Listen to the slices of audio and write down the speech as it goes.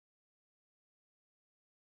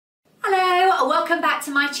welcome back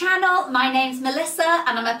to my channel. My name's Melissa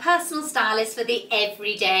and I'm a personal stylist for the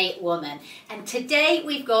everyday woman. And today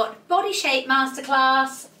we've got Body Shape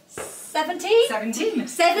Masterclass 17? 17.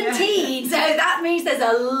 17. Yeah. So that means there's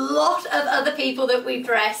a lot of other people that we've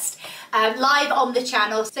dressed live on the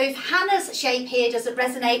channel. So if Hannah's shape here doesn't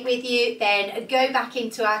resonate with you, then go back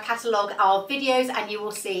into our catalogue of videos and you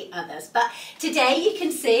will see others. But today you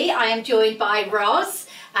can see I am joined by Roz.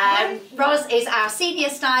 Roz is our senior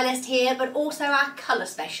stylist here, but also our colour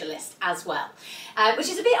specialist as well, which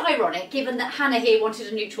is a bit ironic given that Hannah here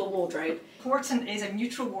wanted a neutral wardrobe. Important is a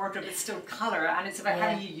neutral wardrobe, it's still colour, and it's about how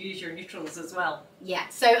you use your neutrals as well. Yeah,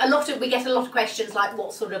 so we get a lot of questions like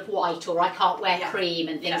what sort of white, or I can't wear cream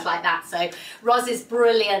and things like that. So Roz is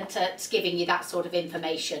brilliant at giving you that sort of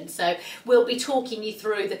information. So we'll be talking you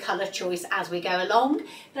through the colour choice as we go along.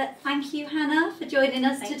 But thank you, Hannah, for joining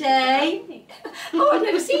us today. Oh, I've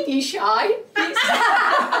never seen you shy.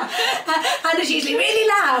 Hannah's usually really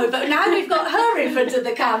loud, but now we've got her in front of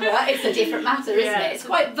the camera, it's a different matter, isn't it? It's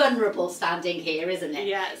quite vulnerable standing here, isn't it?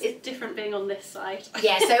 Yeah, it's different being on this side.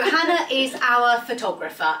 Yeah, so Hannah is our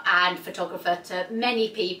photographer to many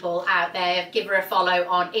people out there. Give her a follow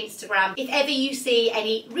on Instagram. If ever you see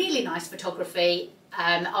any really nice photography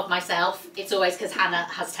of myself, it's always because Hannah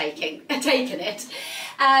has taken it.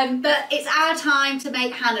 But it's our time to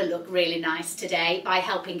make Hannah look really nice today by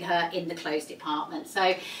helping her in the clothes department.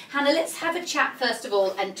 So Hannah, let's have a chat first of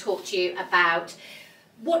all and talk to you about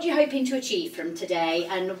what you're hoping to achieve from today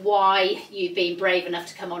and why you've been brave enough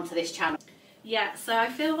to come onto this channel. Yeah, so I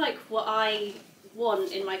feel like what I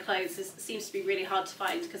want in my clothes seems to be really hard to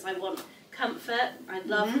find because I want comfort. I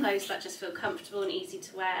love clothes that just feel comfortable and easy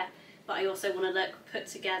to wear, but I also want to look put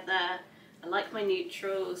together. I like my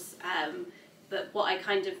neutrals, but what I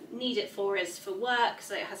kind of need it for is for work,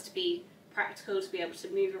 so it has to be practical to be able to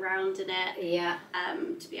move around in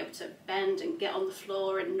it, to be able to bend and get on the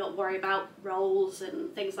floor and not worry about rolls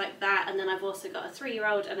and things like that. And then I've also got a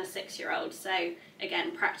 3-year-old and a 6-year-old, so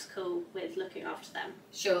again practical with looking after them.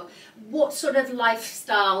 Sure. What sort of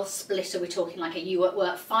lifestyle split are we talking? Like, are you at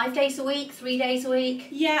work 5 days a week, 3 days a week?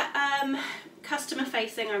 Yeah, customer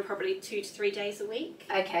facing I'm probably 2 to 3 days a week.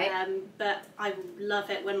 Okay. But I love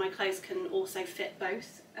it when my clothes can also fit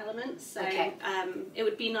both elements. So it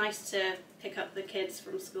would be nice to pick up the kids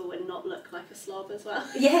from school and not look like a slob as well.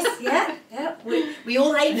 Yes, yeah. We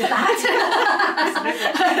all aim for that.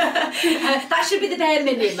 That should be the bare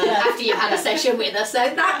minimum after you've had a session with us. So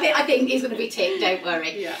that bit I think is going to be ticked, don't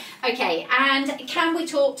worry. Yeah. Okay, and can we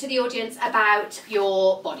talk to the audience about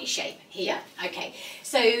your body shape here? Yeah. Okay,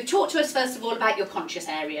 so talk to us first of all about your conscious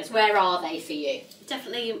areas. Where are they for you?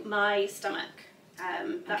 Definitely my stomach.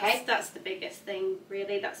 That's the biggest thing,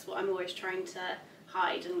 really. That's what I'm always trying to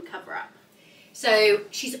hide and cover up. So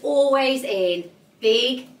she's always in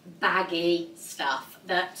big, baggy stuff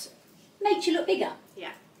that makes you look bigger.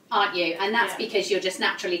 Yeah. Aren't you? And that's because you're just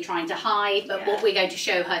naturally trying to hide. But what we're going to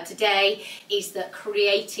show her today is that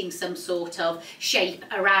creating some sort of shape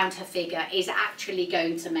around her figure is actually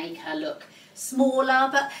going to make her look smaller.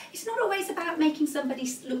 But it's not always about making somebody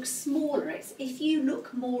look smaller. It's if you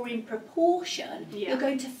look more in proportion, you're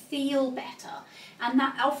going to feel better. And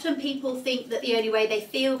that often people think that the only way they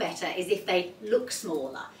feel better is if they look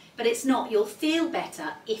smaller. But it's not. You'll feel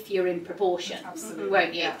better if you're in proportion. Absolutely.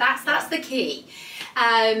 Won't you? That's the key.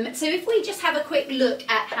 So if we just have a quick look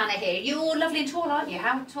at Hannah here. You're lovely and tall, aren't you?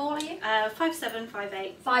 How tall are you? 5'7",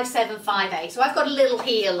 5'8". 5'7", 5'8". So I've got a little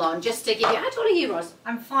heel on just to give you... How tall are you, Roz?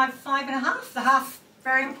 I'm 5'5.5". The half,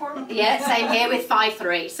 very important. Yeah, same here with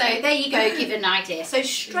 5'3". So there you go, give an idea. So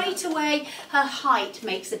straight away, her height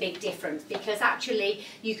makes a big difference because actually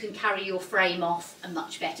you can carry your frame off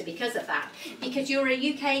much better because of that. Because you're a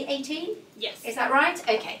UK 18? Yes. Is that right?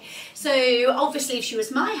 Okay. So obviously if she was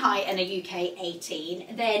my height and a UK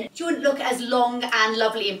 18, then she wouldn't look as long and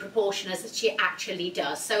lovely in proportion as she actually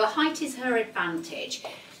does. So her height is her advantage.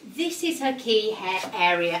 This is her key hair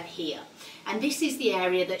area here. And this is the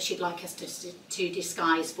area that she'd like us to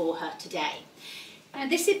disguise for her today. Now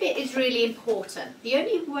this bit is really important. The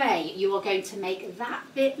only way you are going to make that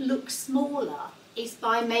bit look smaller is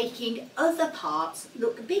by making other parts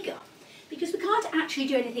look bigger. Because we can't actually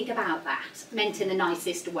do anything about that, meant in the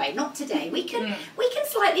nicest way. Not today. We can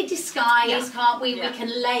slightly disguise, can't we? We can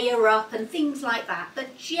layer up and things like that.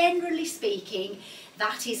 But generally speaking,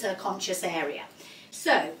 that is her conscious area.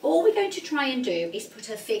 So all we're going to try and do is put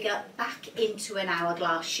her figure back into an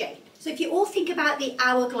hourglass shape. So if you all think about the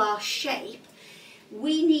hourglass shape,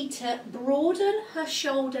 we need to broaden her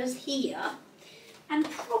shoulders here And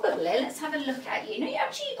probably, let's have a look at you. Now,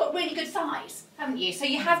 you've got really good thighs, haven't you? So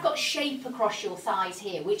you have got shape across your thighs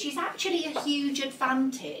here, which is actually a huge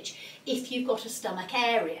advantage if you've got a stomach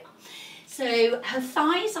area. So her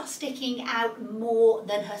thighs are sticking out more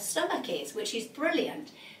than her stomach is, which is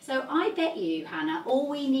brilliant. So I bet you, Hannah, all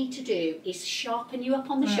we need to do is sharpen you up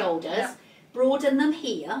on the shoulders, broaden them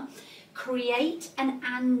here, create an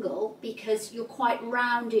angle because you're quite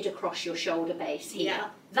rounded across your shoulder base here. Yeah.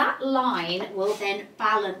 That line will then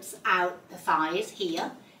balance out the thighs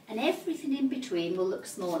here, and everything in between will look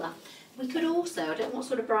smaller. We could also, I don't know what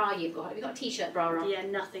sort of bra you've got. Have you got a t-shirt bra on? Yeah,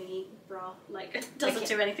 nothing bra, like, doesn't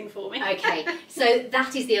do anything for me. Okay, so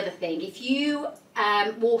that is the other thing. If you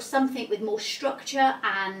wore something with more structure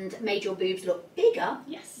and made your boobs look bigger,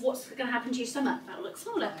 Yes. what's going to happen to your stomach? That'll look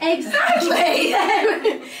smaller. Exactly.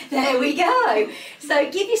 There we go.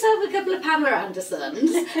 So give yourself a couple of Pamela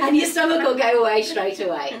Andersons and your stomach will go away straight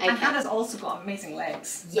away. Okay. And Hannah's also got amazing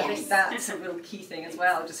legs. Yes. I think that's a real key thing as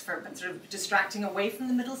well, just for sort of distracting away from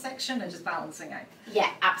the middle section and just balancing out. Yeah,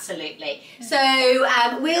 absolutely. So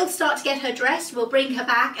we'll start to get her dressed, we'll bring her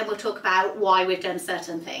back and we'll talk about why we've done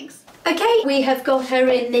certain things. Okay, we have got her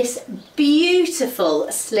in this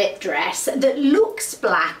beautiful slip dress that looks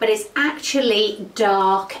black but it's actually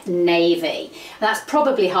dark navy. That's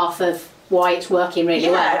probably half of why it's working really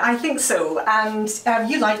Yeah, well. I think so. And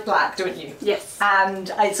you like black, don't you? Yes.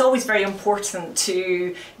 And it's always very important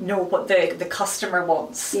to know what the customer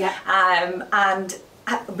wants. Yeah. And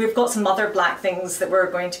we've got some other black things that we're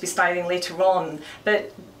going to be styling later on,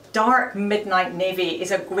 but dark midnight navy is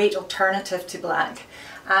a great alternative to black.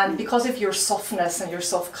 And because of your softness and your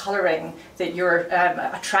soft colouring that you're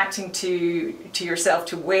attracting to yourself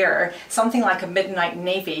to wear, something like a midnight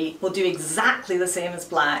navy will do exactly the same as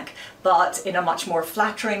black, but in a much more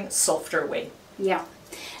flattering, softer way. Yeah.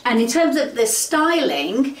 And in terms of the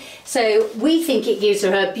styling, so we think it gives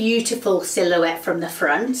her a beautiful silhouette from the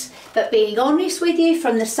front, but being honest with you,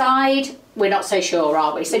 from the side, we're not so sure,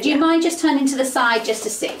 are we? So do you mind just turning to the side just to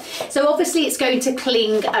see? So obviously it's going to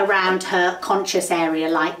cling around her conscious area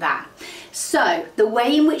like that. So the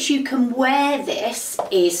way in which you can wear this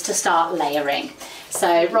is to start layering.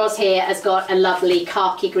 So Ros here has got a lovely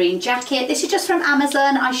khaki green jacket. This is just from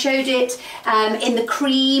Amazon. I showed it in the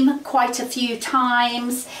cream quite a few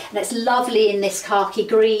times, and it's lovely in this khaki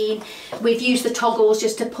green. We've used the toggles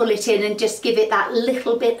just to pull it in and just give it that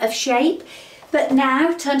little bit of shape. But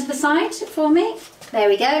now turn to the side for me. There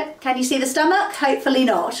we go. Can you see the stomach? Hopefully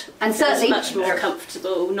not. And certainly much more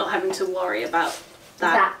comfortable not having to worry about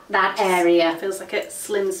that area. Feels like it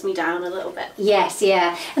slims me down a little bit. Yes,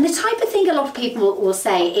 yeah. And the type of thing a lot of people will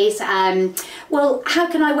say is, well, how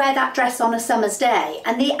can I wear that dress on a summer's day?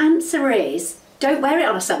 And the answer is, don't wear it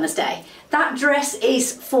on a summer's day. That dress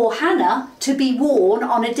is for Hannah to be worn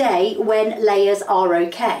on a day when layers are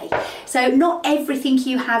okay. So not everything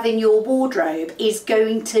you have in your wardrobe is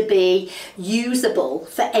going to be usable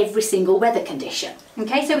for every single weather condition.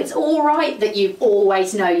 Okay, so it's all right that you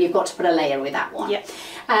always know you've got to put a layer with that one.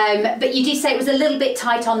 Yeah. But you did say it was a little bit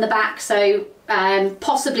tight on the back, so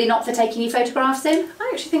possibly not for taking your photographs in?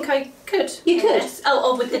 I actually think I could. You could? Yes.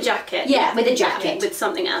 Oh, with the jacket. Yeah, with the jacket. With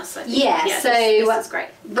something else, I think. Yeah, so this is great.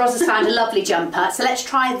 Ros has found a lovely jumper, so let's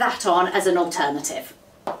try that on as an alternative.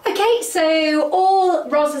 Okay, so all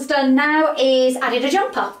Ros has done now is added a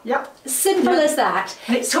jumper. Yep. Simple as that.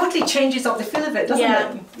 And it totally changes up the feel of it, doesn't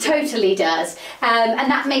it? Totally does.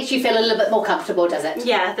 And that makes you feel a little bit more comfortable, does it?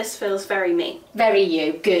 Yeah, this feels very me. Very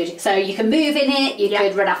you, good. So you can move in it, you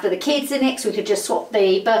could run after the kids in it, so we could just swap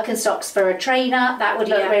the Birkenstocks for a trainer. That would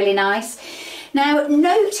look really nice. Now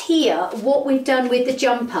note here what we've done with the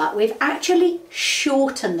jumper. We've actually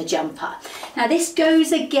shortened the jumper. Now this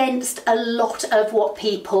goes against a lot of what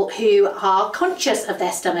people who are conscious of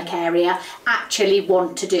their stomach area actually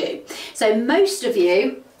want to do. So most of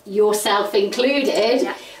you, yourself included,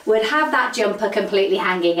 would have that jumper completely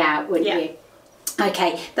hanging out, wouldn't you?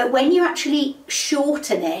 Okay, but when you actually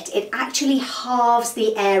shorten it, it actually halves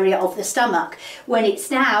the area of the stomach. When it's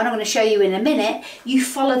down, I'm going to show you in a minute, you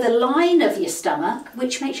follow the line of your stomach,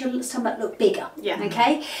 which makes your stomach look bigger. Yeah.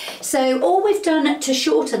 Okay, so all we've done to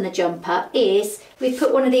shorten the jumper is we've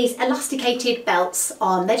put one of these elasticated belts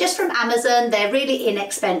on. They're just from Amazon, they're really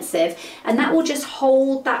inexpensive, and that will just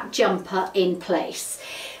hold that jumper in place.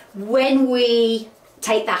 When we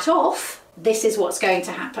take that off, this is what's going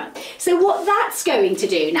to happen. So what that's going to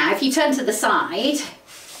do now, if you turn to the side,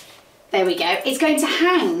 there we go, it's going to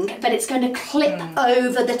hang, but it's going to clip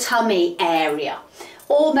over the tummy area,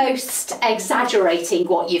 almost exaggerating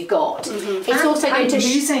what you've got. It's also going to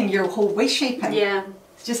losing your whole waist shaping. Yeah.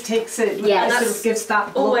 just takes it, Yeah, sort of gives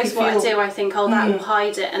that always what feel. I do. I think, oh, that will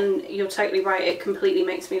hide it, and you're totally right. It completely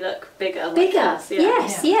makes me look bigger. Like Bigger, this,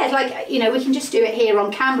 yes, yeah. Like, you know, we can just do it here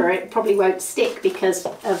on camera. It probably won't stick because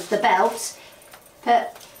of the belt,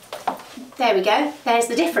 but there we go. There's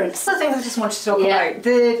the difference. Another thing I just wanted to talk about,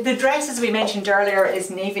 the dress, as we mentioned earlier, is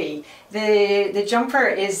navy. The jumper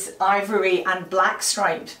is ivory and black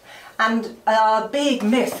striped. And a big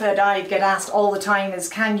myth that I get asked all the time is,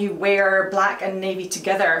 can you wear black and navy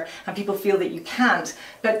together? And people feel that you can't,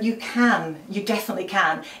 but you can, you definitely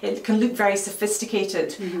can. It can look very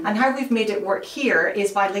sophisticated. And how we've made it work here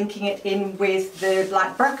is by linking it in with the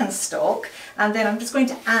black Birkenstock. And then I'm just going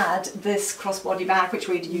to add this crossbody bag. Which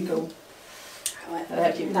way do you go?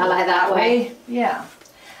 I like that way. Yeah.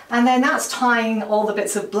 And then that's tying all the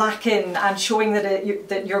bits of black in and showing that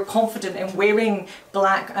that you're confident in wearing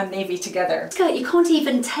black and navy together. You can't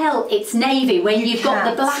even tell it's navy when you've got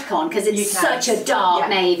the black on, because it's such a dark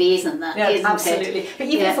navy, isn't it? Yeah, absolutely. But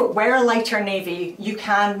even if it were a lighter navy, you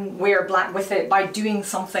can wear black with it by doing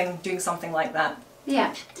something like that.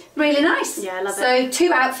 Yeah, really nice. Yeah, I love So it.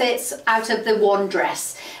 2 outfits out of the 1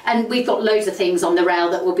 dress. And we've got loads of things on the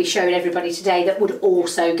rail that we'll be showing everybody today that would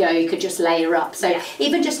also go, you could just layer up. So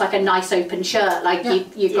even just like a nice open shirt like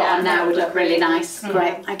you've got on now would look really nice.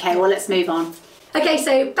 Great. Okay, well, let's move on. Okay,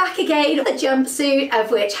 so back again, the jumpsuit,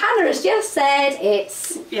 of which Hannah has just said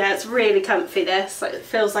it's... Yeah, it's really comfy, this. Like, it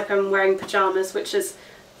feels like I'm wearing pyjamas, which is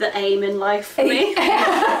the aim in life for me. The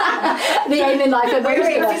aim in life. Like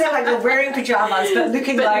you're wearing pyjamas, but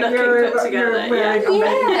looking like you're wearing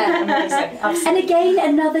amazing. And again,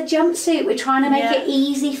 another jumpsuit. We're trying to make it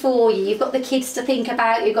easy for you. You've got the kids to think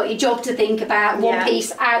about. You've got your job to think about.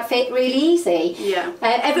 One-piece outfit, really easy. Yeah.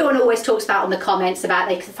 Everyone always talks about on the comments about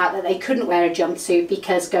the fact that they couldn't wear a jumpsuit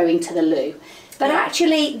because going to the loo. But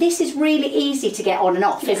actually, this is really easy to get on and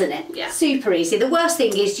off, isn't it? Yeah. Super easy. The worst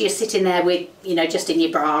thing is you're sitting there with, you know, just in your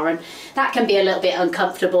bra, and that can be a little bit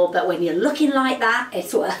uncomfortable, but when you're looking like that,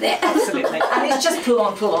 it's worth it. Absolutely. And it's just pull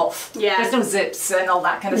on, pull off. Yeah. There's no zips and all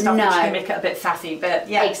that kind of stuff, which can make it a bit faffy, but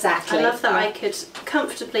yeah. Exactly. I love that I could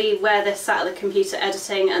comfortably wear this sat at the computer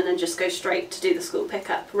editing and then just go straight to do the school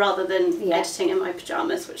pickup rather than editing in my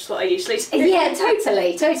pyjamas, which is what I usually do. Yeah,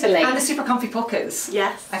 totally. And the super comfy pockets.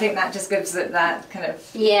 Yes. I think that just gives it that kind of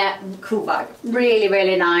cool vibe. Really,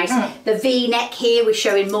 really nice. The V-neck here, we're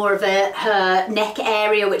showing more of her neck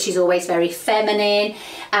area, which is always very feminine.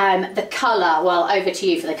 The colour, well, over to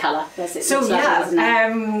you for the colour.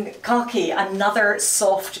 Khaki, another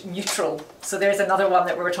soft neutral. So there's another one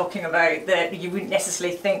that we were talking about that you wouldn't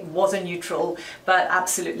necessarily think was a neutral, but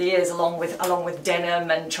absolutely is, along with denim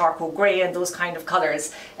and charcoal grey and those kind of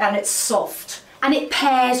colours. And it's soft. And it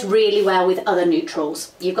pairs really well with other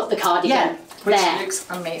neutrals. You've got the cardigan which there. Looks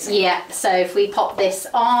amazing. Yeah, so if we pop this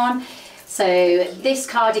on, so this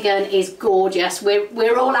cardigan is gorgeous.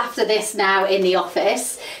 We're all after this now in the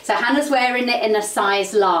office. So Hannah's wearing it in a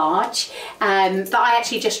size large, but I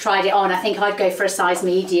actually just tried it on. I think I'd go for a size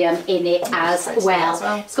medium in it as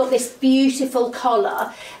well. It's got this beautiful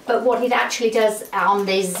collar, but what it actually does on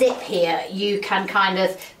the zip here, you can kind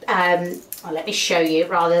of, well, let me show you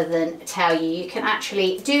rather than tell you. You can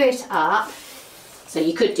actually do it up. So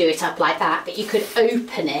you could do it up like that, but you could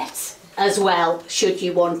open it as well should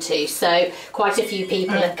you want to. So quite a few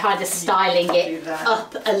people are kind of styling it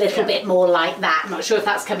up a little bit more like that. I'm not sure if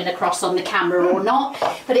that's coming across on the camera or not,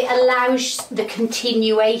 but it allows the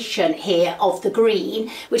continuation here of the green,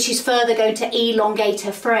 which is further going to elongate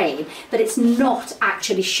her frame, but it's not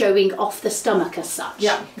actually showing off the stomach as such.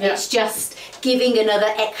 It's just giving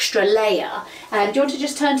another extra layer. Do you want to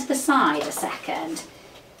just turn to the side a second?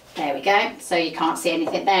 There we go. So you can't see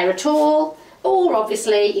anything there at all. Or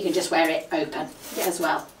obviously you can just wear it open as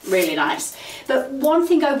well. Really nice. But one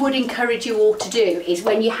thing I would encourage you all to do is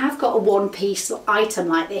when you have got a one-piece item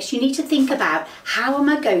like this, you need to think about, how am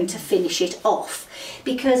I going to finish it off?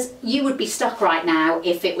 Because you would be stuck right now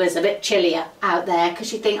if it was a bit chillier out there,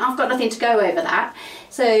 because you think, I've got nothing to go over that.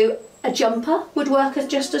 So a jumper would work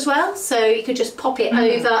just as well, so you could just pop it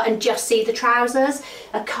over and just see the trousers.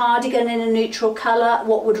 A cardigan in a neutral colour.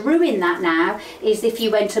 What would ruin that now is if you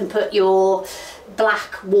went and put your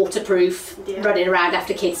black waterproof running around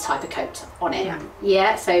after kids type of coat on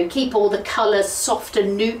it. So keep all the colours soft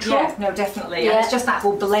and neutral. No, definitely. And it's just that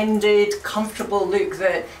whole blended, comfortable look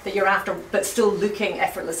that you're after, but still looking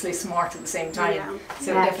effortlessly smart at the same time.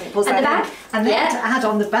 So definitely pulls that in. And then to add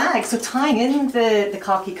on the bag, so tying in the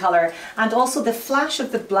khaki colour and also the flash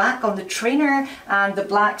of the black on the trainer and the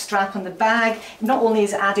black strap on the bag, not only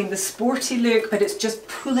is it adding the sporty look, but it's just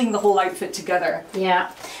pulling the whole outfit together.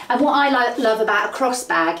 Yeah. And what I love about about a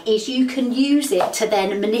crossbag is you can use it to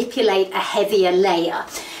then manipulate a heavier layer.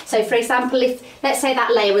 So for example, if let's say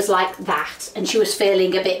that layer was like that and she was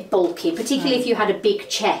feeling a bit bulky, particularly if you had a big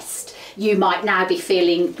chest, you might now be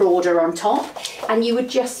feeling broader on top, and you would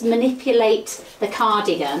just manipulate the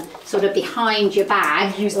cardigan sort of behind your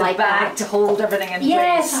bag. Use like the bag that. to hold everything in place.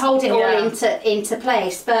 Yeah, to hold it all into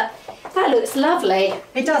place. But that looks lovely.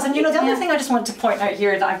 It does, and you know, the other thing I just want to point out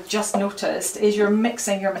here that I've just noticed is you're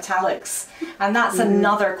mixing your metallics, and that's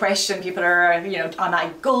another question. People are, you know, am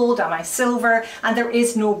I gold, am I silver? And there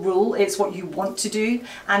is no rule, it's what you want to do.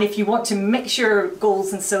 And if you want to mix your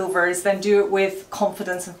golds and silvers, then do it with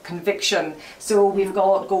confidence and conviction. So we've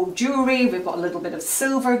got gold jewellery, we've got a little bit of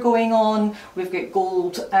silver going on, we've got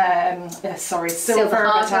gold, silver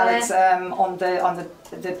metallics on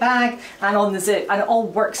the bag and on the zip, and it all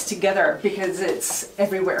works together because it's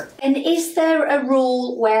everywhere. And is there a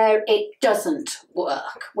rule where it doesn't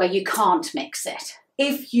work, where you can't mix it?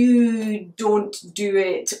 If you don't do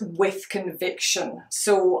it with conviction.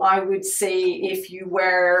 So I would say if you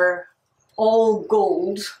wear all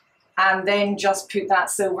gold and then just put that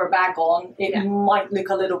silver bag on, it might look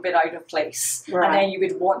a little bit out of place. Right. And then you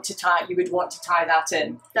would want to tie that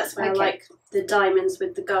in. That's why I like the diamonds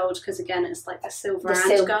with the gold, because again it's like the silver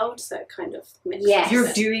and gold, so it kind of mixes. Yes.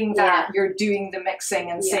 You're doing that, you're doing the mixing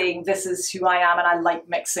and saying this is who I am and I like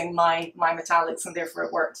mixing my metallics and therefore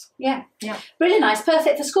it works. Yeah. Really nice,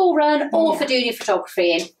 perfect for school run or for doing your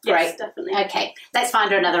photography in. Great. Yes, definitely. Okay, let's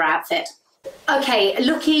find her another outfit. Okay,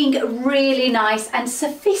 looking really nice and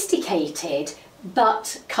sophisticated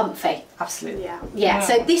but comfy. Absolutely. Yeah,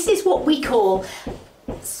 so this is what we call,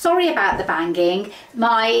 sorry about the banging,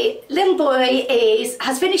 my little boy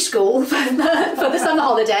has finished school for the summer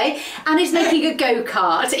holiday and is making a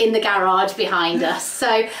go-kart in the garage behind us.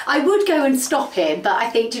 So I would go and stop him, but I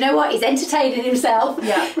think, do you know what, he's entertaining himself.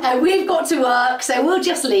 We've got to work, so we'll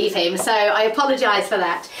just leave him. So I apologise for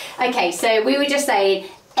that. Okay, so we were just saying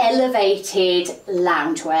elevated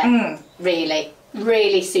loungewear,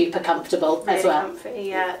 really super comfortable as well.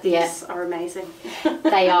 Comfy, these are amazing.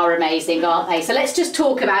 They are amazing, aren't they? So let's just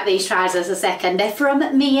talk about these trousers a second. They're from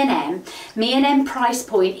M&M. M&M price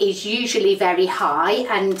point is usually very high,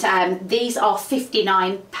 and these are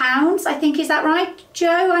 £59, I think. Is that right,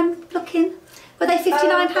 Joe? I'm looking. Were they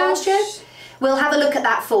 £59, Joe? We'll have a look at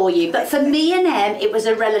that for you. But for M&M, it was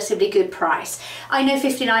a relatively good price. I know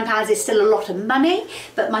 £59 is still a lot of money,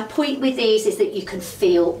 but my point with these is that you can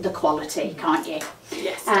feel the quality, can't you?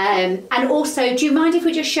 Yes. And also, do you mind if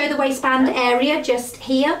we just show the waistband area just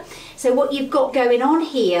here? So what you've got going on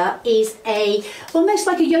here is almost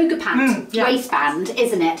like a yoga pant waistband,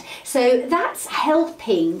 isn't it? So that's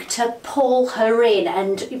helping to pull her in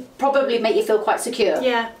and probably make you feel quite secure.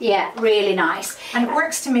 Yeah, really nice. And it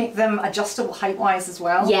works to make them adjustable height-wise as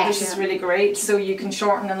well, which is really great. So you can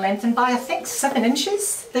shorten and lengthen by, I think, 7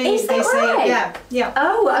 inches. Is that right? Yeah.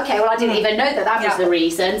 Oh, okay. Well, I didn't even know that was the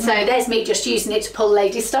reason. So there's me just using it to pull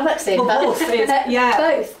ladies' stomachs in. Well, both.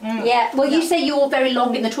 Both. Yeah. Well, you say you're very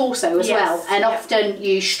long in the torso as well, and often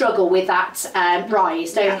you struggle with that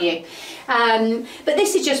rise, don't you? But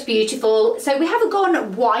this is just beautiful. So we haven't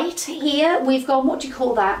gone white here. We've gone, what do you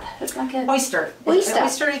call that? Looks like a oyster.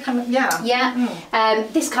 Oyster kind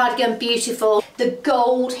of, this cardigan, beautiful. The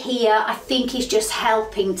gold here, I think, is just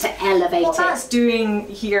helping to elevate what that's doing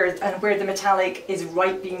here, and where the metallic is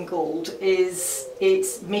right being gold, is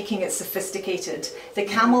it's making it sophisticated. The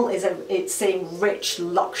camel it's saying rich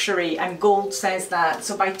luxury, and gold says that.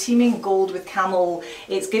 So by teaming gold with camel,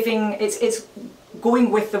 it's going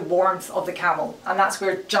with the warmth of the camel, and that's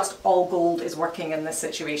where just all gold is working in this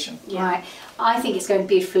situation. Right. I think it's going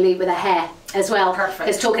beautifully with her hair as well. Perfect.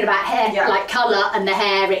 Because talking about hair, like colour and the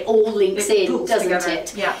hair, it all links in, doesn't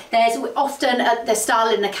it? Yeah. There's often at the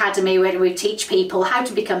Styling Academy where we teach people how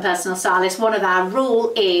to become personal stylists, one of our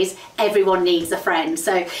rule is everyone needs a friend.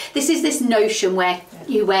 So this is this notion where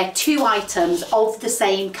you wear 2 items of the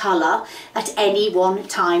same colour at any one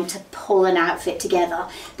time to pull an outfit together.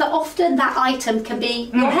 But often that item can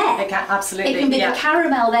be your hair. It can, absolutely. It can be the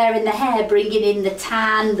caramel there in the hair, bringing in the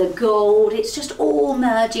tan, the gold. It's just all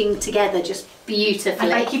merging together just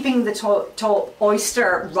beautifully. And by keeping the top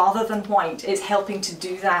oyster rather than white, it's helping to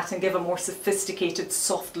do that and give a more sophisticated,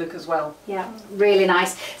 soft look as well. Yeah, really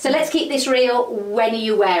nice. So let's keep this real. When are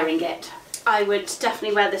you wearing it? I would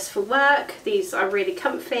definitely wear this for work. These are really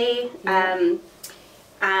comfy.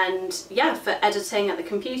 And yeah, for editing at the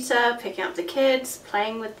computer, picking up the kids,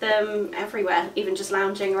 playing with them, everywhere, even just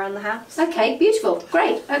lounging around the house. Okay, beautiful,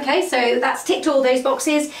 great. Okay, so that's ticked all those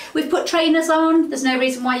boxes. We've put trainers on. There's no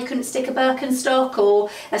reason why you couldn't stick a Birkenstock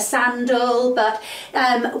or a sandal. But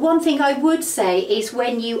one thing I would say is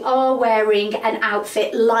when you are wearing an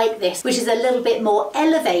outfit like this, which is a little bit more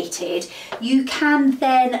elevated, you can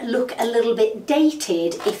then look a little bit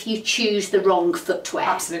dated if you choose the wrong footwear.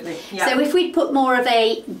 Absolutely. Yeah. So if we put more of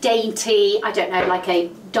a dainty, I don't know, like a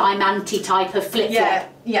diamante type of flip-flop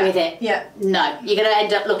with it, no, you're going to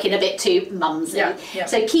end up looking a bit too mumsy.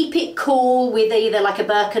 So keep it cool with either like a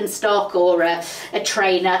Birkenstock or a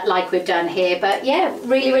trainer like we've done here. But yeah,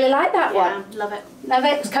 really like that one. Love it. Love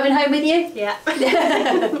it. It's coming home with you? Yeah.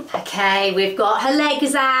 Okay, we've got her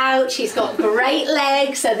legs out. She's got great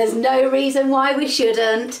legs, so there's no reason why we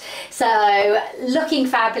shouldn't. So looking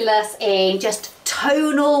fabulous in just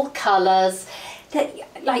tonal colours. That,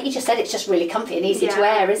 like you just said, it's just really comfy and easy to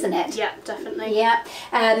wear, isn't it? Yeah, definitely. Yeah.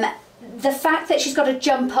 The fact that she's got a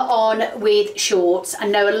jumper on with shorts, I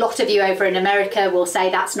know a lot of you over in America will say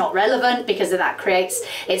that's not relevant because of that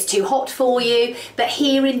it's too hot for you. But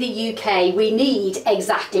here in the UK, we need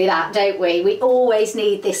exactly that, don't we? We always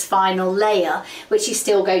need this final layer, which is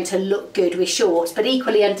still going to look good with shorts. But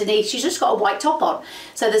equally underneath, she's just got a white top on.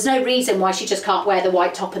 So there's no reason why she just can't wear the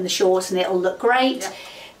white top and the shorts and it'll look great. Yeah.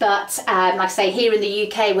 But like I say, here in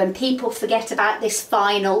the UK, when people forget about this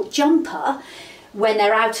final jumper, when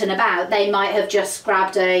they're out and about, they might have just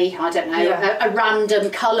grabbed a random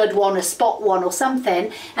coloured one, a spot one or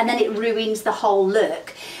something, and then it ruins the whole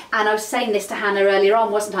look. And I was saying this to Hannah earlier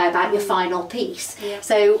on, wasn't I, about your final piece. Yeah.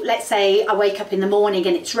 So let's say I wake up in the morning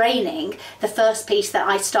and it's raining. The first piece that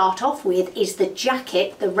I start off with is the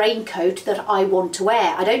jacket, the raincoat that I want to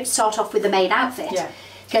wear. I don't start off with the main outfit. Yeah.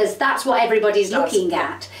 Because that's what everybody's looking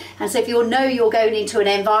at. And so if you know you're going into an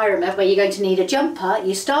environment where you're going to need a jumper,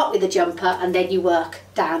 you start with the jumper and then you work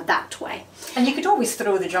down that way. And you could always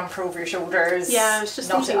throw the jumper over your shoulders. Yeah, I was just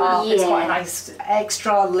knot it thinking up. It's quite a nice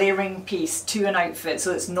extra layering piece to an outfit,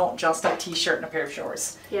 so it's not just a t-shirt and a pair of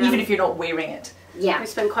shorts, even if you're not wearing it. Yeah, we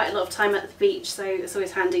spend quite a lot of time at the beach, so it's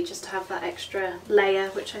always handy just to have that extra layer,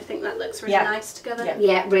 which I think that looks really nice together.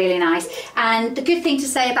 Yeah, really nice. And the good thing to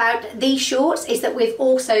say about these shorts is that we've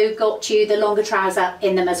also got you the longer trouser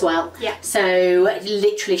in them as well. Yeah. So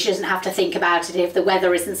literally she doesn't have to think about it. If the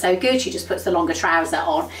weather isn't so good, she just puts the longer trouser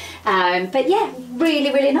on. But yeah,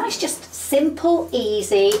 really nice. Just simple,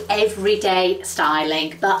 easy, everyday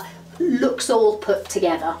styling, but looks all put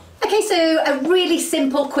together. Okay, so a really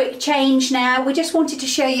simple quick change now. We just wanted to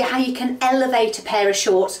show you how you can elevate a pair of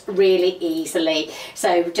shorts really easily.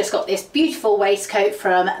 So we've just got this beautiful waistcoat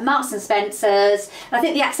from Marks & Spencer's. And I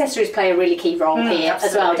think the accessories play a really key role here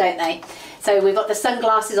as well, don't they? So we've got the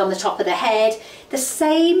sunglasses on the top of the head. The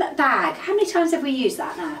same bag. How many times have we used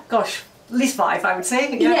that now? Gosh, at least 5, I would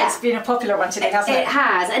say. Yeah, it's been a popular one today, hasn't it? It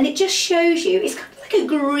has, and it just shows you, it's kind of like a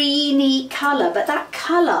greeny colour, but that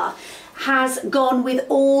colour has gone with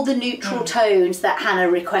all the neutral tones that Hannah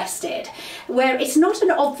requested, where it's not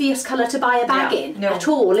an obvious colour to buy a bag in at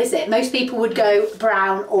all, is it? Most people would go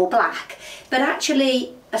brown or black, but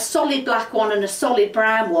actually a solid black one and a solid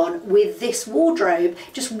brown one with this wardrobe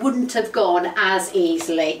just wouldn't have gone as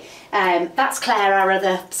easily. That's Claire, our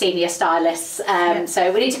other senior stylist,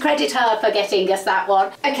 so we need to credit her for getting us that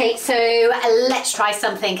one. Okay, so let's try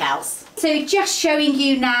something else. So just showing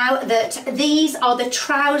you now that these are the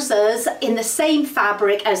trousers in the same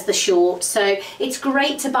fabric as the shorts. So it's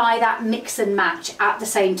great to buy that mix and match at the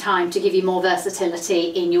same time to give you more versatility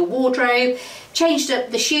in your wardrobe. Changed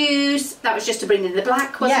up the shoes. That was just to bring in the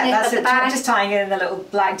black, wasn't it? Yeah, that's it. Just tying in the little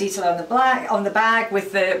black detail on the bag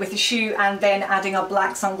with the shoe, and then adding a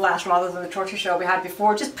black sunglass rather than the tortoiseshell we had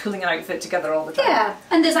before. Just pulling an outfit together all the time. Yeah,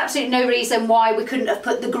 and there's absolutely no reason why we couldn't have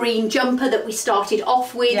put the green jumper that we started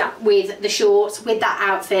off with with the shorts with that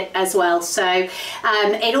outfit as well. So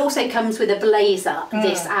it also comes with a blazer.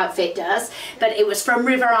 This outfit does, but it was from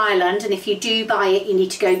River Island, and if you do buy it, you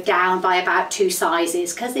need to go down by about 2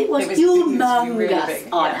 sizes because it was humongous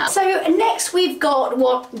on her. So next we've got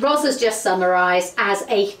what Roz has just summarised as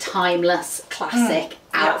a timeless classic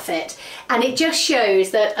outfit, and it just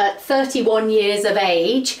shows that at 31 years of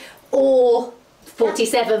age, or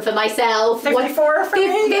 47 for myself. 54 for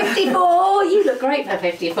me. 54. You look great for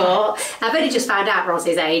 54. I've only just found out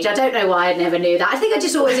Ross's age. I don't know why I never knew that. I think I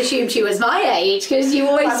just always assumed she was my age because you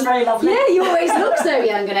always. That's very lovely. Yeah, you always look so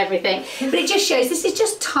young and everything. But it just shows this is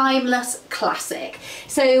just timeless classic.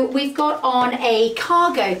 So we've got on a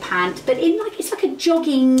cargo pant, but in like it's like a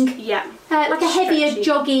jogging. Like a heavier,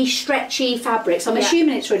 joggy, stretchy fabric. So I'm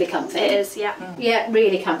assuming it's really comfy. It is, Yeah,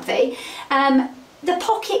 really comfy. The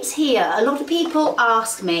pockets here, a lot of people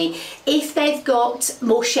ask me if they've got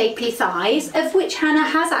more shapely thighs, of which Hannah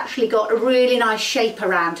has actually got a really nice shape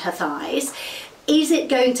around her thighs. Is it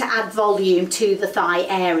going to add volume to the thigh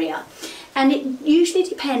area? And it usually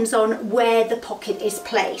depends on where the pocket is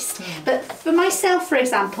placed. But for myself, for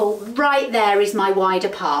example, right there is my wider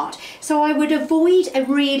part. So I would avoid a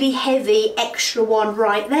really heavy extra one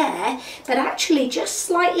right there, but actually just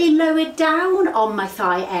slightly lowered down on my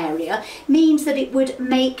thigh area means that it would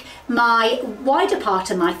make my wider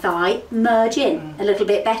part of my thigh merge in a little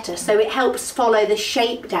bit better. So it helps follow the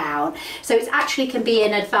shape down. So it actually can be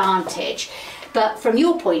an advantage. But from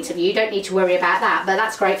your point of view, you don't need to worry about that. But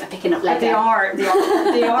that's great for picking up Lego.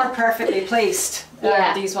 They are perfectly placed.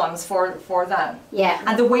 These ones for that. Yeah.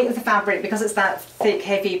 And the weight of the fabric, because it's that thick,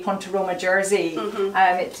 heavy Pontoroma jersey,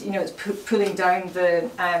 it's pulling down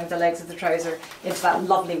the legs of the trouser into that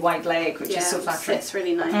lovely white leg, which is so flattering. It's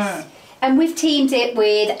really nice. And we've teamed it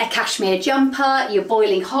with a cashmere jumper. You're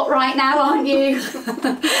boiling hot right now, aren't you?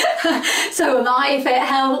 So am I, if it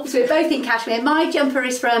helps. We're both in cashmere. My jumper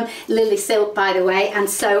is from Lily Silk, by the way, and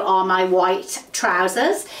so are my white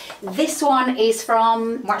trousers. This one is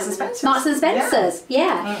from Marks and Spencer's. Marks and Spencer's,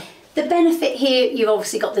 yeah. The benefit here, you've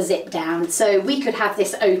obviously got the zip down, so we could have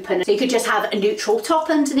this open. So you could just have a neutral top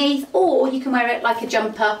underneath, or you can wear it like a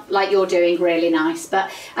jumper, like you're doing, really nice. But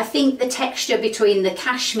I think the texture between the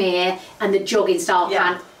cashmere and the jogging style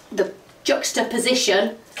pant, the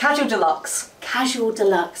juxtaposition. Casual deluxe. Casual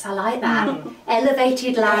deluxe, I like that.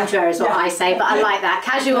 Elevated loungewear is what I say, but I like that.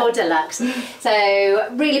 Casual deluxe. So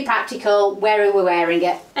really practical, where we're wearing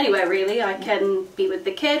it. Anywhere really, I can be with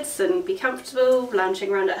the kids and be comfortable,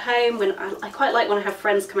 lounging around at home. When I quite like when I have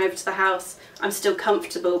friends come over to the house, I'm still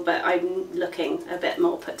comfortable, but I'm looking a bit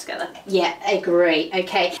more put together. Yeah, agree.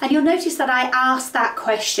 Okay. And you'll notice that I asked that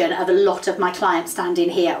question of a lot of my clients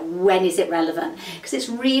standing here. When is it relevant? Because it's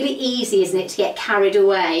really easy, isn't it, to get carried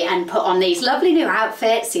away and put on these lovely new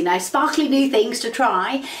outfits, you know, sparkly new things to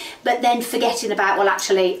try, but then forgetting about, well,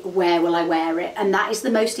 actually, where will I wear it? And that is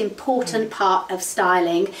the most important part of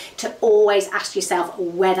styling, to always ask yourself,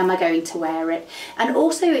 when am I going to wear it? And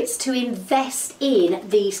also it's to invest in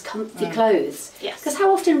these comfy clothes. Yes. Because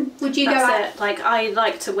how often would you go out? It. Like, I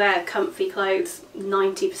like to wear comfy clothes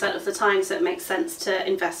 90% of the time, so it makes sense to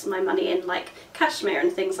invest my money in like cashmere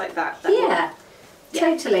and things like that.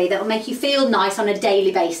 Totally, that'll make you feel nice on a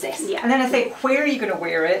daily basis. Yeah. And then I think, where are you going to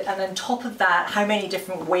wear it? And on top of that, how many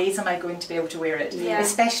different ways am I going to be able to wear it? Yeah.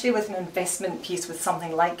 Especially with an investment piece with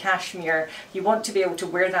something like cashmere, you want to be able to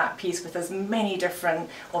wear that piece with as many different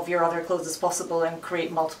of your other clothes as possible and create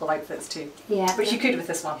multiple outfits too. Yeah. Which you could with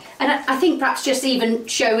this one. And I think perhaps just even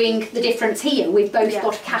showing the difference here, we've both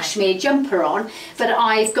got a cashmere jumper on, but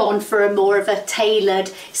I've gone for a more of a tailored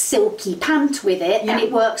silky pant with it, and it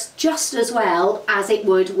works just as well as it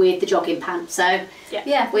would with the jogging pants. So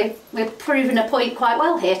we're proving a point quite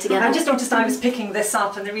well here together. I just noticed I was picking this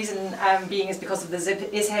up, and the reason being is because of the zip.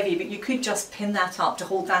 It is heavy, but you could just pin that up to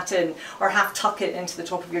hold that in, or half tuck it into the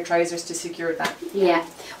top of your trousers to secure that. Yeah,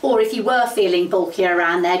 or if you were feeling bulkier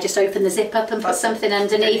around there, just open the zip up and put something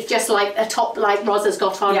underneath, just like a top like Roz has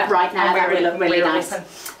got on right now. That would look really nice.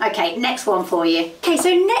 Okay, next one for you. Okay,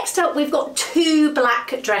 so next up we've got two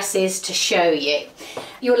black dresses to show you.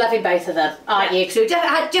 You're loving both of them, aren't you? Because we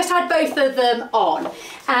just had both of them on.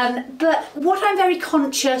 But what I'm very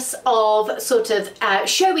conscious of sort of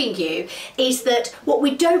showing you is that what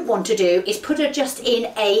we don't want to do is put her just in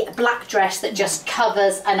a black dress that just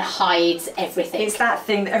covers and hides everything. It's that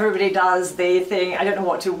thing that everybody does. They think, I don't know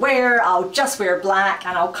what to wear, I'll just wear black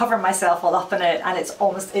and I'll cover myself all up in it, and it's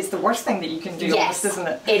the worst thing that you can do, almost, isn't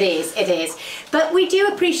it? It is. But we do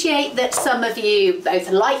appreciate that some of you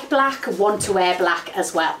both like black and want to wear black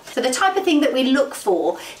as well. So the type of thing that we look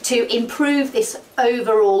for to improve this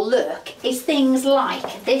overall look is things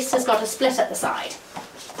like this has got a split at the side.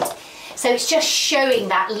 So it's just showing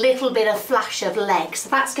that little bit of flash of leg. So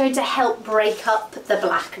that's going to help break up the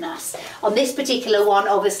blackness. On this particular one,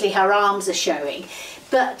 obviously her arms are showing.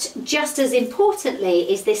 But just as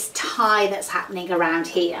importantly is this tie that's happening around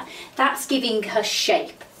here. That's giving her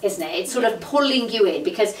shape, isn't it? It's sort of pulling you in,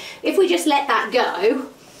 because if we just let that go,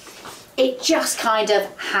 it just kind of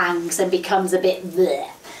hangs and becomes a bit bleh.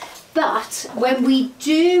 But when we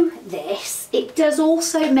do this, it does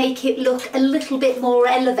also make it look a little bit more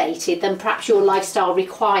elevated than perhaps your lifestyle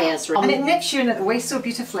requires. And it nips you in at the waist so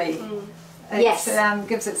beautifully. It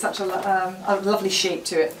gives it such a lovely shape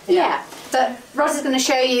to it. Yeah, but Roz is going to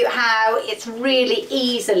show you how it's really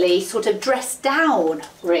easily sort of dressed down,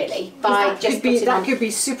 really, by just putting that could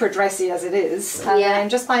be super dressy as it is. And then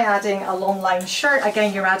just by adding a long line shirt,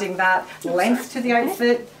 again, you're adding that length to the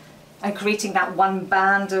outfit. and creating that one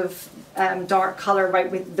band of dark colour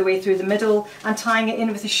right with the way through the middle and tying it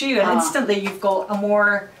in with the shoe, and instantly you've got a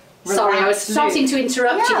more Sorry, I was starting to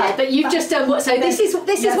interrupt you there, but you've just done what? So this is what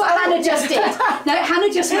Hannah just did. No,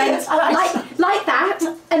 Hannah just went like that,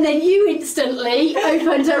 and then you instantly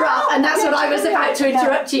opened her up, and that's what I was about to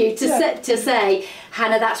interrupt you to say,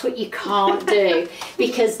 Hannah. That's what you can't do,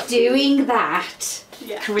 because doing that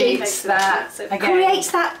creates that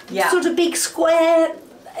sort of big square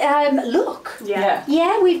look.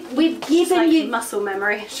 We've given you muscle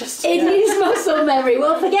memory. It's just it is muscle memory.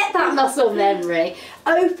 Well, forget that muscle memory.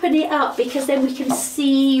 Open it up, because then we can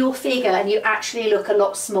see your figure and you actually look a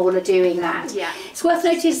lot smaller doing that. Yeah. It's worth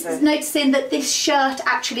noticing that this shirt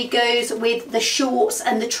actually goes with the shorts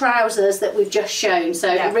and the trousers that we've just shown,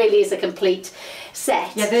 so it really is a complete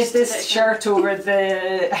set. Yeah, there's this shirt over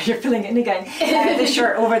the, you're filling it in again, this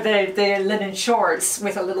shirt over the linen shorts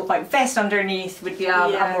with a little white vest underneath would be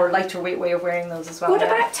a more lighter weight way of wearing those as well. What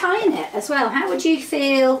about tying it as well? How would you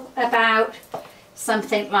feel about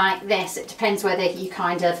something like this? It depends whether you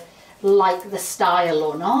kind of like the style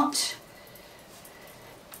or not.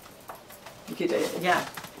 You could,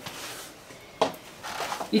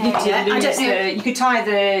 you need to lose you could tie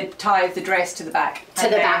the dress to the back. To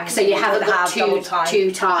the back, so you haven't got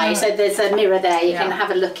two ties. So there's a mirror there, you can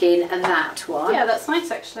have a look in at that one. Yeah, that's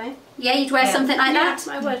nice actually. Yeah, you'd wear something like that?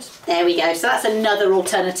 I would. There we go. So that's another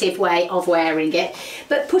alternative way of wearing it.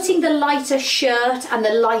 But putting the lighter shirt and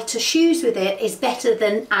the lighter shoes with it is better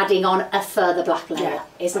than adding on a further black layer,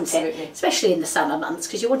 isn't it? Especially in the summer months,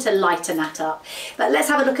 because you want to lighten that up. But let's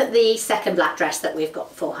have a look at the second black dress that we've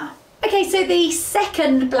got for her. Okay, so the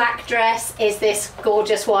second black dress is this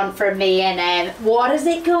gorgeous one from M&M. What has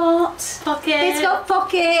it got? Pockets. It's got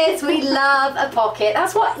pockets. We love a pocket.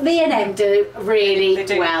 That's what M&M do really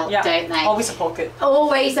well, don't they? Always a pocket.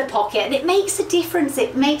 Always a pocket. And it makes a difference.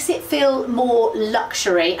 It makes it feel more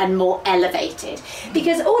luxury and more elevated.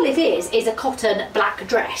 Because all it is a cotton black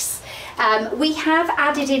dress. We have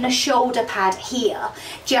added in a shoulder pad here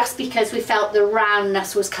just because we felt the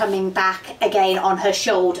roundness was coming back again on her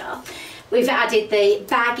shoulder. We've added the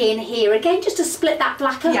bag in here again just to split that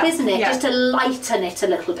black up, isn't it? Just to lighten it a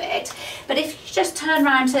little bit. But if you just turn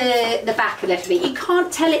around to the back a little bit, you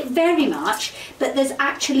can't tell it very much, but there's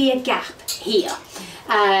actually a gap here.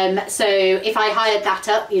 So if I hired that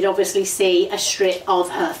up, you'd obviously see a strip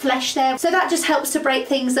of her flesh there. So that just helps to break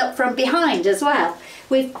things up from behind as well.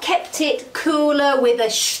 We've kept it cooler with a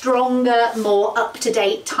stronger, more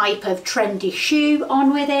up-to-date type of trendy shoe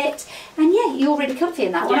on with it. And yeah, you're really comfy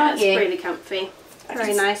in that one, aren't you? Yeah, it's really comfy.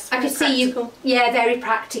 Very nice. I could see you. Yeah, very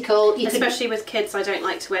practical. Especially with kids, I don't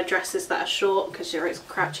like to wear dresses that are short because you're always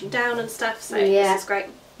crouching down and stuff. So this is great.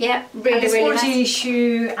 Yeah, really, and the really sporty nice.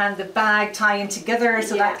 shoe and the bag tie in together,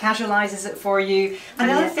 so that casualises it for you. And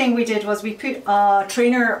the other thing we did was we put a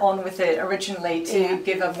trainer on with it originally to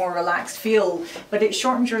give a more relaxed feel, but it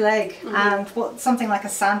shortened your leg. And what something like a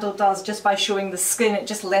sandal does, just by showing the skin, it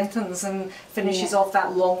just lengthens and finishes off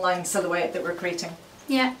that long line silhouette that we're creating.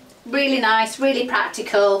 Yeah. Really nice, really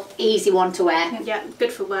practical, easy one to wear. Yeah,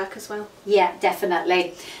 good for work as well. Yeah,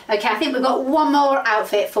 definitely. Okay, I think we've got one more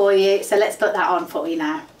outfit for you, so let's put that on for you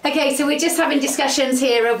now. Okay, so we're just having discussions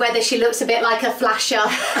here of whether she looks a bit like a flasher.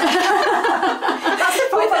 That's the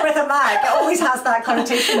problem with a mag, it always has that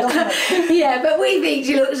connotation, doesn't it? Yeah, but we think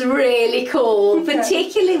she looks really cool,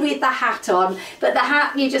 particularly with the hat on. But the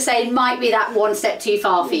hat, you're just saying, might be that one step too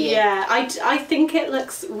far for you. Yeah, I think it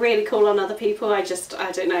looks really cool on other people. I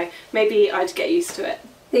don't know. Maybe I'd get used to it.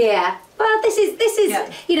 Yeah. Well, this is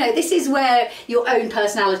you know, this is where your own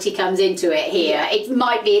personality comes into it here. Yeah. It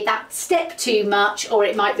might be that step too much, or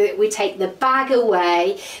it might be that we take the bag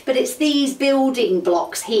away, but it's these building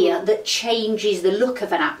blocks here that changes the look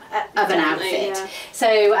of an outfit. Yeah.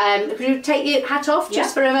 So could you take your hat off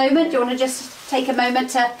just for a moment? Do you want to just take a moment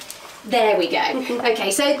to... There we go. Okay,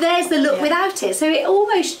 so there's the look without it. So it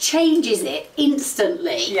almost changes it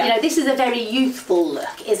instantly. Yeah. You know, this is a very youthful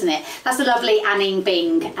look, isn't it? That's a lovely Anning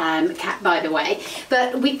Bing cap, by the way.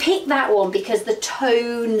 But we picked that one because the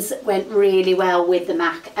tones went really well with the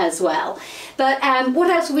MAC as well. But what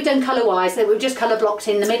else have we done colour-wise? We've just colour blocked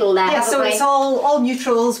in the middle there, haven't we? It's all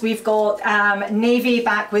neutrals. We've got navy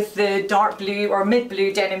back with the dark blue or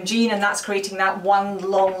mid-blue denim jean, and that's creating that one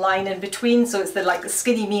long line in between. So it's like the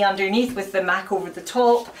skinny me underneath with the MAC over the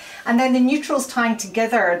top, and then the neutrals tying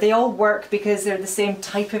together. They all work because they're the same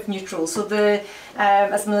type of neutral. So the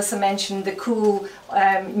as Melissa mentioned, the cool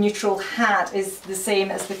neutral hat is the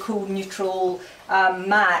same as the cool neutral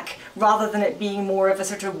mac, rather than it being more of a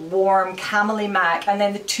sort of warm camely mac, and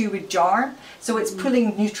then the two would jar. So it's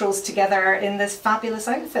pulling neutrals together in this fabulous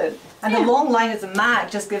outfit. And the long line of the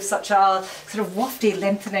mac just gives such a sort of wafty,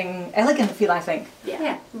 lengthening, elegant feel, I think.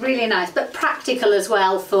 Yeah, really nice, but practical as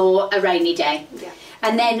well for a rainy day. Yeah.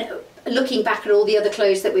 And then looking back at all the other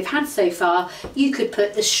clothes that we've had so far, you could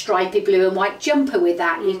put the stripy blue and white jumper with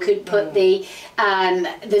that. You could put the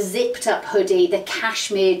zipped up hoodie, the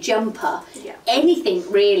cashmere jumper,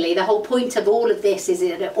 anything really. The whole point of all of this is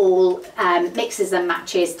that it all mixes and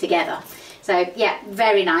matches together. So yeah,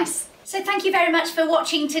 very nice. So thank you very much for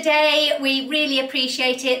watching today. We really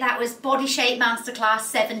appreciate it. That was Body Shape Masterclass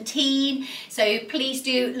 17. So please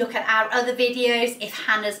do look at our other videos if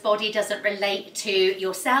Hannah's body doesn't relate to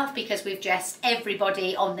yourself, because we've dressed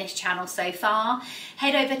everybody on this channel so far.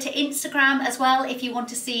 Head over to Instagram as well if you want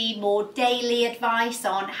to see more daily advice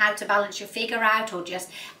on how to balance your figure out, or just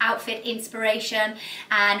outfit inspiration.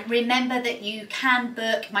 And remember that you can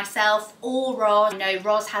book myself or Roz. I know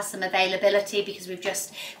Roz has some availability because we've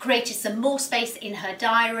just created some more space in her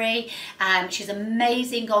diary. She's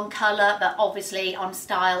amazing on colour, but obviously on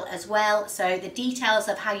style as well. So the details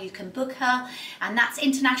of how you can book her, and that's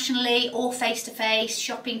internationally or face-to-face,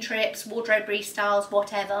 shopping trips, wardrobe restyles,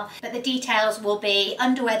 whatever. But the details will be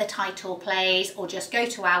under where the title plays, or just go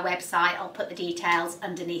to our website. I'll put the details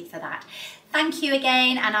underneath for that. Thank you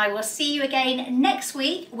again, and I will see you again next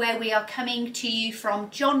week, where we are coming to you from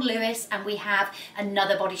John Lewis, and we have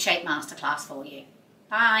another Body Shape Masterclass for you.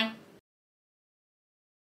 Bye.